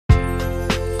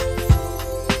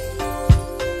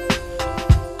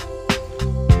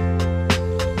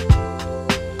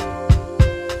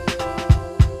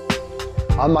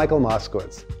I'm Michael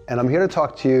Moskowitz, and I'm here to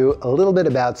talk to you a little bit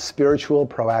about spiritual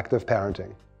proactive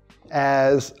parenting.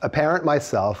 As a parent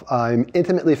myself, I'm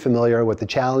intimately familiar with the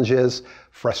challenges,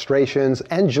 frustrations,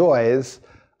 and joys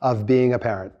of being a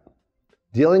parent.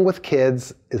 Dealing with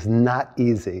kids is not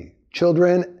easy.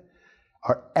 Children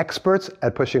are experts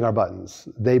at pushing our buttons.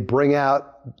 They bring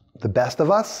out the best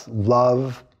of us,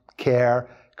 love, care,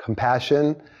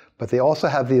 compassion, but they also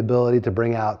have the ability to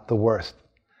bring out the worst.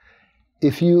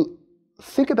 If you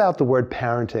think about the word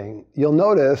parenting, you'll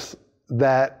notice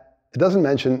that it doesn't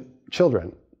mention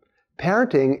children.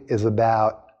 Parenting is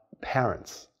about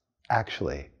parents,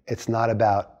 actually. It's not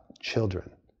about children.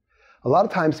 A lot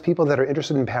of times people that are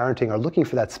interested in parenting are looking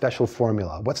for that special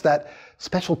formula. What's that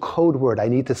special code word I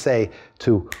need to say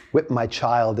to whip my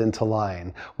child into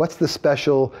line? What's the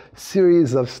special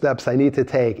series of steps I need to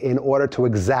take in order to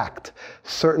exact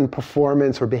certain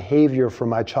performance or behavior from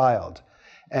my child?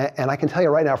 And I can tell you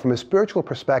right now, from a spiritual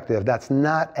perspective, that's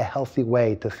not a healthy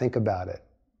way to think about it.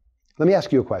 Let me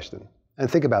ask you a question,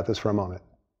 and think about this for a moment.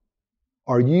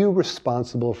 Are you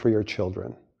responsible for your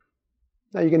children?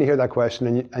 Now you're going to hear that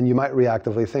question, and you might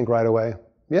reactively think right away,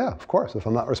 yeah, of course, if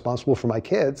I'm not responsible for my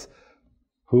kids,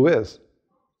 who is?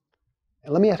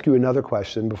 And let me ask you another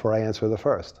question before I answer the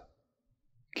first.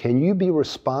 Can you be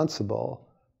responsible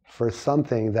for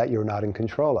something that you're not in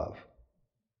control of?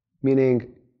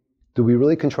 Meaning, do we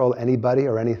really control anybody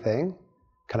or anything?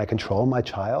 Can I control my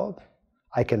child?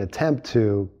 I can attempt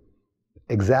to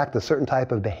exact a certain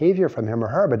type of behavior from him or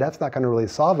her, but that's not going to really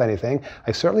solve anything.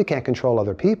 I certainly can't control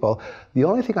other people. The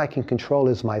only thing I can control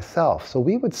is myself. So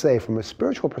we would say, from a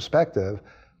spiritual perspective,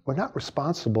 we're not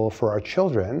responsible for our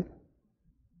children,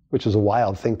 which is a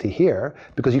wild thing to hear,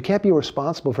 because you can't be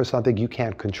responsible for something you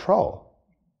can't control.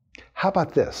 How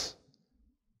about this?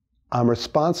 I'm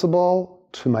responsible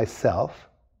to myself,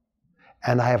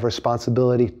 and I have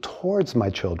responsibility towards my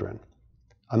children.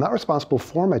 I'm not responsible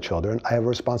for my children, I have a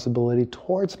responsibility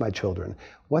towards my children.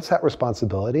 What's that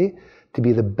responsibility? To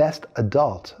be the best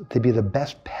adult, to be the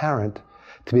best parent,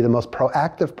 to be the most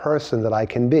proactive person that I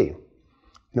can be.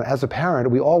 As a parent,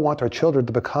 we all want our children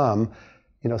to become,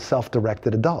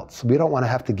 self-directed adults. We don't want to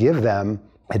have to give them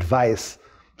advice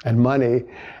and money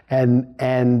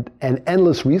and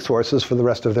endless resources for the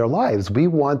rest of their lives. We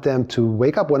want them to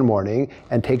wake up one morning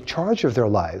and take charge of their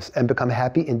lives and become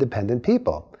happy, independent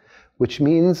people. Which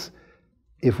means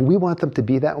if we want them to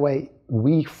be that way,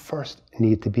 we first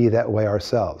need to be that way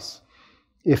ourselves.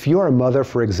 If you're a mother,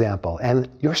 for example, and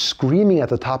you're screaming at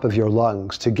the top of your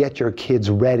lungs to get your kids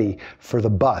ready for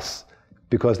the bus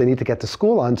because they need to get to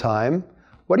school on time,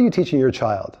 what are you teaching your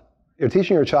child? You're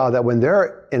teaching your child that when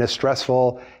they're in a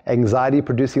stressful,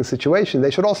 anxiety-producing situation,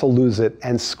 they should also lose it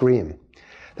and scream.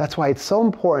 That's why it's so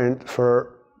important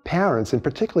for parents, in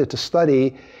particular, to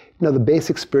study the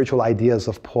basic spiritual ideas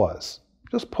of pause.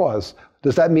 Just pause.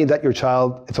 Does that mean that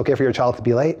it's okay for your child to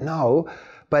be late? No,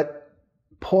 but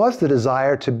pause the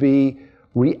desire to be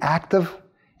reactive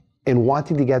in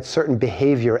wanting to get certain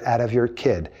behavior out of your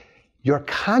kid. Your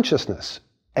consciousness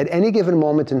at any given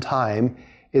moment in time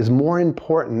is more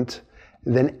important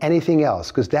than anything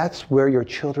else, because that's where your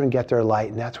children get their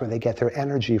light and that's where they get their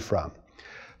energy from.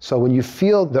 So when you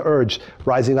feel the urge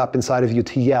rising up inside of you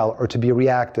to yell or to be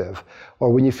reactive, or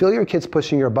when you feel your kids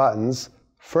pushing your buttons,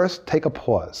 first take a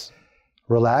pause.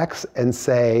 Relax and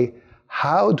say,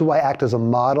 how do I act as a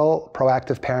model,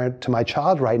 proactive parent to my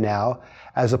child right now,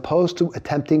 as opposed to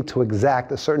attempting to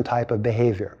exact a certain type of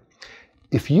behavior?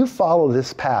 If you follow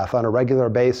this path on a regular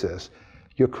basis,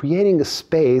 you're creating a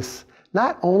space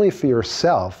not only for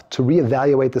yourself to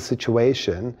reevaluate the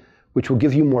situation, which will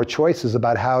give you more choices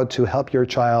about how to help your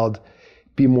child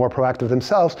be more proactive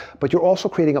themselves, but you're also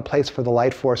creating a place for the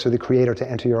light force or the creator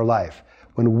to enter your life.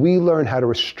 When we learn how to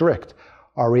restrict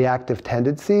our reactive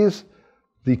tendencies,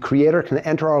 the creator can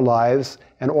enter our lives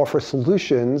and offer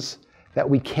solutions that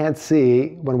we can't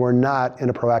see when we're not in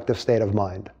a proactive state of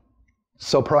mind.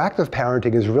 So proactive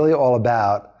parenting is really all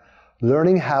about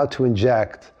learning how to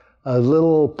inject a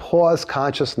little pause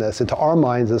consciousness into our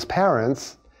minds as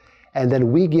parents, and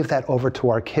then we give that over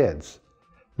to our kids.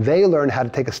 They learn how to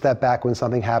take a step back when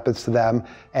something happens to them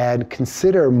and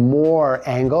consider more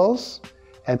angles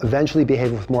and eventually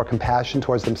behave with more compassion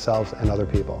towards themselves and other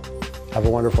people. Have a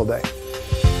wonderful day.